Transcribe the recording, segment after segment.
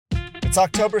It's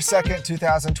October 2nd,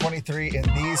 2023, and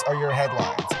these are your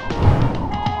headlines.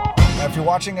 Now, if you're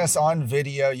watching us on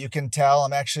video, you can tell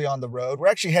I'm actually on the road. We're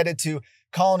actually headed to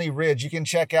Colony Ridge. You can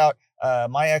check out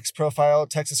my X profile,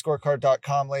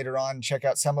 texasscorecard.com later on, and check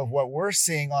out some of what we're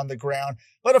seeing on the ground.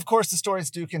 But of course, the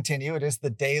stories do continue. It is the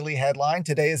daily headline.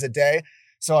 Today is a day.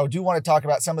 So I do want to talk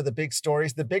about some of the big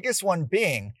stories. The biggest one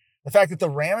being the fact that the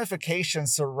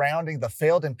ramifications surrounding the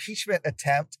failed impeachment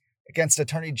attempt against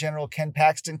Attorney General Ken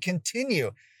Paxton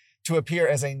continue to appear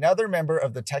as another member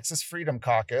of the Texas Freedom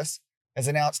Caucus has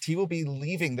announced he will be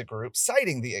leaving the group,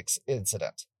 citing the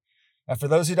incident. Now, for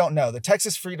those who don't know, the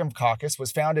Texas Freedom Caucus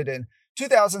was founded in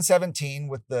 2017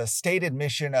 with the stated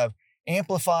mission of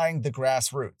amplifying the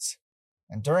grassroots.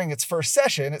 And during its first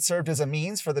session, it served as a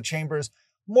means for the chamber's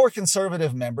more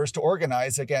conservative members to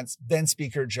organize against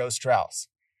then-Speaker Joe Straus.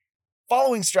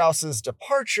 Following Straus's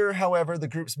departure, however, the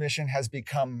group's mission has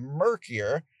become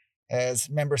murkier as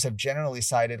members have generally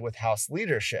sided with House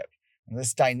leadership. And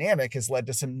this dynamic has led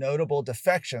to some notable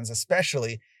defections,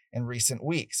 especially in recent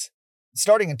weeks.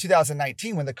 Starting in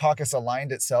 2019, when the caucus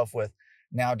aligned itself with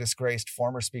now disgraced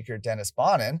former Speaker Dennis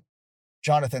Bonnen,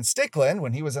 Jonathan Stickland,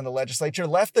 when he was in the legislature,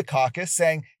 left the caucus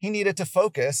saying he needed to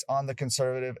focus on the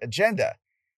conservative agenda.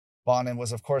 Bonnen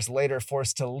was, of course, later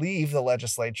forced to leave the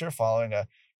legislature following a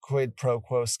quid pro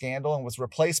quo scandal and was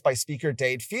replaced by Speaker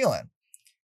Dade Phelan.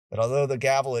 But although the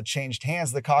gavel had changed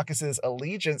hands, the caucus's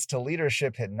allegiance to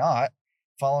leadership had not.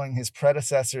 Following his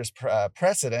predecessor's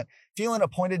precedent, Phelan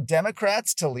appointed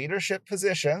Democrats to leadership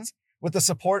positions with the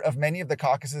support of many of the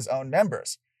caucus's own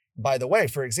members. By the way,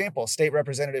 for example, State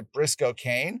Representative Briscoe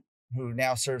Cain, who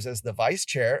now serves as the vice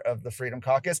chair of the Freedom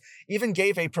Caucus, even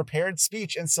gave a prepared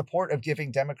speech in support of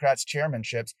giving Democrats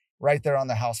chairmanships right there on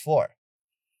the House floor.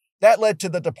 That led to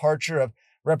the departure of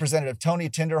Representative Tony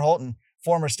Tinderholt and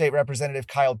former State Representative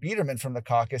Kyle Biederman from the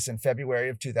caucus in February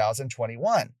of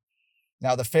 2021.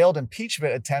 Now, the failed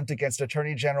impeachment attempt against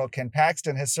Attorney General Ken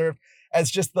Paxton has served as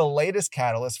just the latest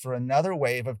catalyst for another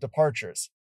wave of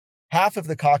departures. Half of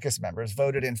the caucus members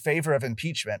voted in favor of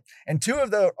impeachment, and two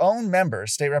of their own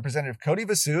members, State Representative Cody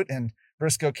Vasut and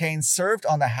Briscoe Cain, served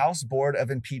on the House Board of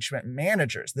Impeachment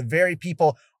Managers, the very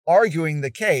people arguing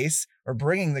the case or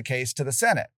bringing the case to the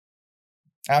Senate.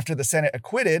 After the Senate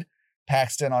acquitted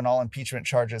Paxton on all impeachment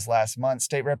charges last month,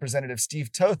 State Representative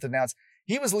Steve Toth announced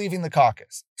he was leaving the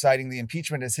caucus, citing the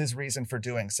impeachment as his reason for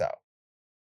doing so.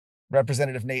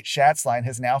 Representative Nate Schatzline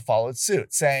has now followed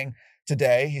suit, saying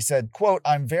today, he said, quote,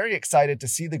 "I'm very excited to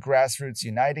see the grassroots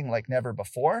uniting like never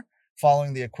before.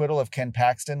 Following the acquittal of Ken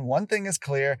Paxton, one thing is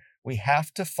clear, we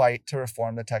have to fight to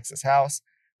reform the Texas House.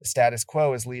 The status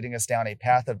quo is leading us down a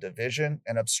path of division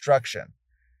and obstruction."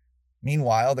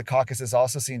 Meanwhile, the caucus has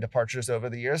also seen departures over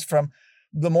the years from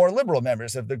the more liberal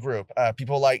members of the group,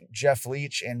 people like Jeff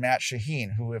Leach and Matt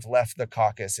Shaheen, who have left the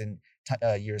caucus in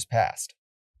years past.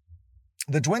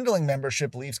 The dwindling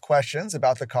membership leaves questions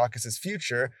about the caucus's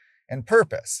future and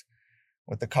purpose,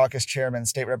 with the caucus chairman,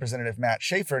 State Representative Matt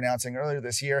Schaefer, announcing earlier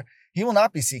this year he will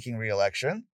not be seeking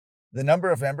re-election. The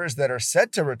number of members that are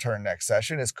set to return next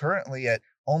session is currently at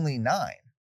only 9.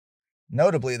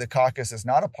 Notably, the caucus is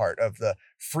not a part of the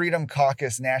Freedom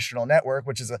Caucus National Network,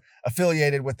 which is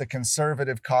affiliated with the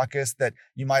conservative caucus that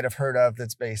you might have heard of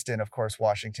that's based in, of course,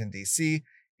 Washington, D.C.,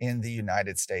 in the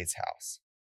United States House.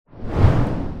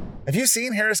 Have you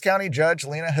seen Harris County Judge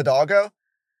Lina Hidalgo?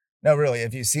 No, really,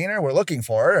 have you seen her? We're looking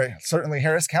for her. Certainly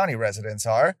Harris County residents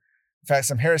are. In fact,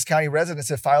 some Harris County residents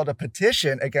have filed a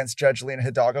petition against Judge Lina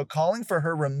Hidalgo calling for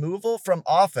her removal from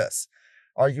office,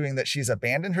 arguing that she's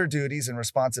abandoned her duties and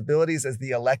responsibilities as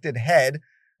the elected head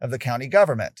of the county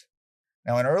government.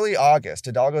 Now, in early August,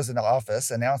 Hidalgo's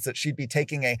office announced that she'd be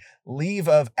taking a leave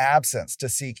of absence to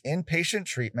seek inpatient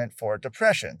treatment for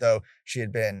depression, though she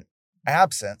had been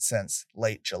absent since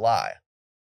late July.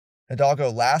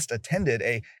 Hidalgo last attended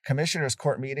a commissioner's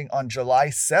court meeting on July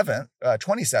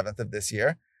 27th of this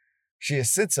year. She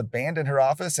has since abandoned her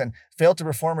office and failed to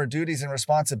perform her duties and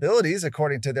responsibilities,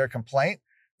 according to their complaint.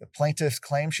 The plaintiffs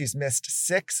claim she's missed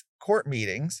 6 court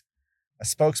meetings. A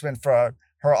spokesman for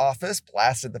her office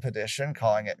blasted the petition,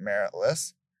 calling it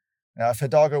meritless. Now, if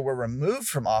Hidalgo were removed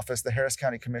from office, the Harris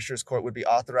County Commissioner's Court would be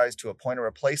authorized to appoint a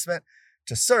replacement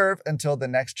to serve until the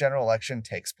next general election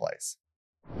takes place.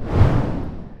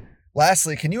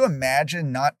 Lastly, can you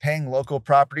imagine not paying local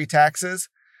property taxes?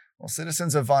 Well,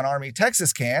 citizens of Von Ormy,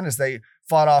 Texas can, as they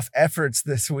fought off efforts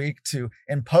this week to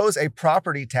impose a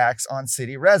property tax on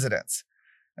city residents.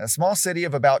 A small city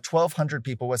of about 1,200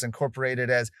 people was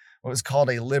incorporated as what was called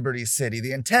a Liberty City.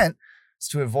 The intent is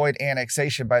to avoid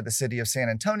annexation by the city of San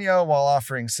Antonio while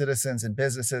offering citizens and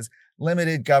businesses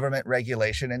limited government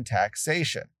regulation and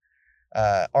taxation.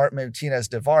 Art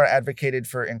Martinez-Devar advocated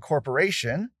for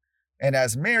incorporation, and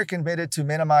as mayor committed to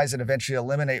minimize and eventually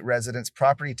eliminate residents'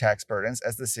 property tax burdens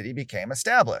as the city became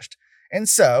established. And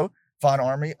so, Von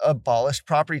Ormy abolished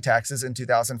property taxes in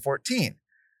 2014.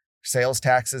 Sales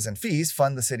taxes and fees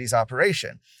fund the city's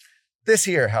operation. This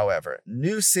year, however,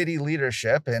 new city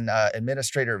leadership and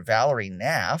Administrator Valerie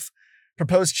Naff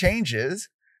proposed changing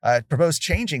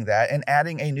that and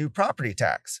adding a new property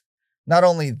tax. Not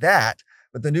only that,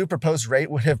 but the new proposed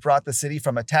rate would have brought the city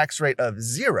from a tax rate of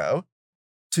 0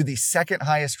 to the second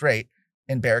highest rate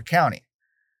in Bexar County.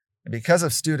 And because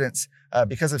of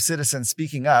citizens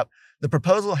speaking up, the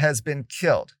proposal has been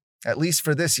killed, at least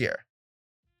for this year.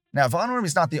 Now, Von Ormy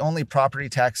is not the only property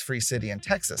tax-free city in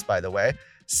Texas, by the way.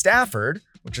 Stafford,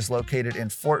 which is located in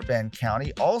Fort Bend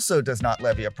County, also does not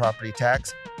levy a property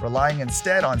tax, relying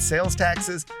instead on sales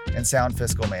taxes and sound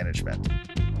fiscal management.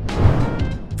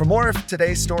 For more of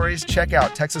today's stories, check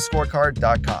out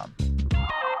TexasScorecard.com.